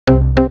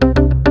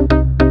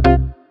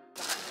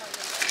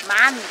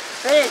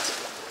Bild.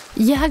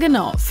 Ja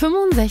genau,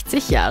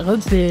 65 Jahre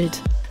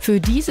Bild. Für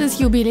dieses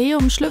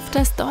Jubiläum schlüpft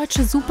das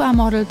deutsche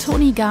Supermodel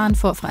Toni Garrn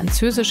vor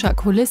französischer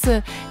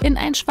Kulisse in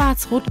ein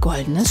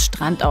schwarz-rot-goldenes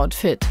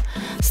Strandoutfit.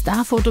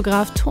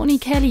 Starfotograf Toni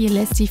Garrn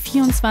lässt die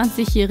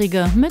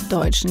 24-Jährige mit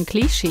deutschen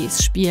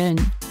Klischees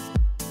spielen.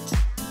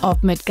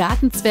 Ob mit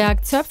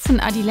Gartenzwerg, Zöpfen,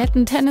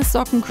 Adiletten,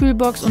 Tennissocken,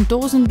 Kühlbox und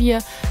Dosenbier,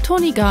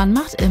 Toni Garrn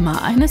macht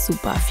immer eine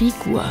super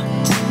Figur.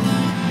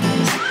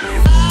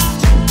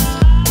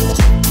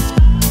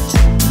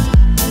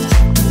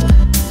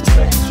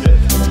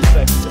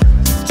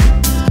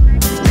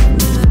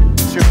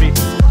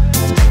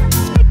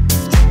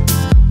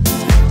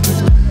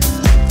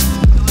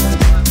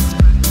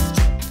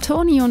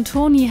 Toni und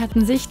Toni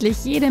hatten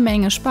sichtlich jede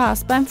Menge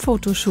Spaß beim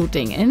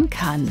Fotoshooting in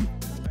Cannes.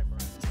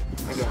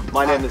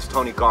 My name is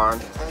Toni Garrn.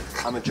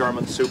 I'm a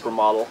German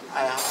supermodel,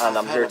 and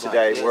I'm here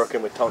today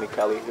working with Toni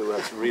Garrn, who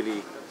has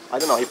really, I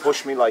don't know, he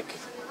pushed me like,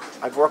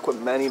 I've worked with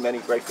many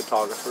great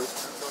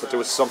photographers, but there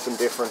was something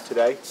different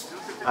today.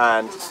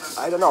 And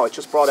I don't know, it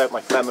just brought out my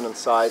feminine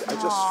side. I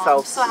just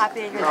felt. I'm so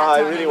happy to hear that,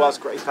 It Toni. really was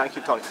great. Thank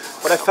you, Toni.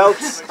 But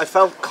I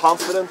felt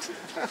confident,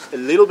 a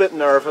little bit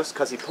nervous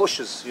because he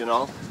pushes, you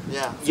know.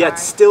 Yeah. Yet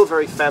still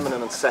very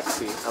feminine and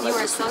sexy. And You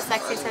were so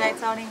sexy today,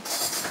 Toni.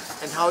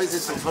 And how is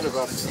it to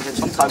photograph?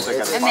 Sometimes I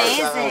get it.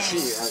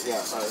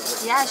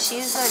 Amazing. Yeah,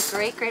 she's a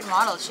great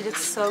model. She did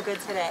so good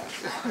today.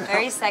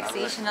 Very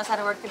sexy. She knows how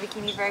to work the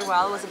bikini very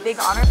well. It was a big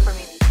honor for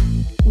me.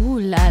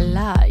 La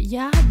la,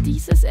 ja,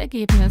 dieses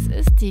Ergebnis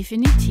ist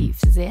definitiv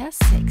sehr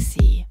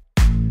sexy.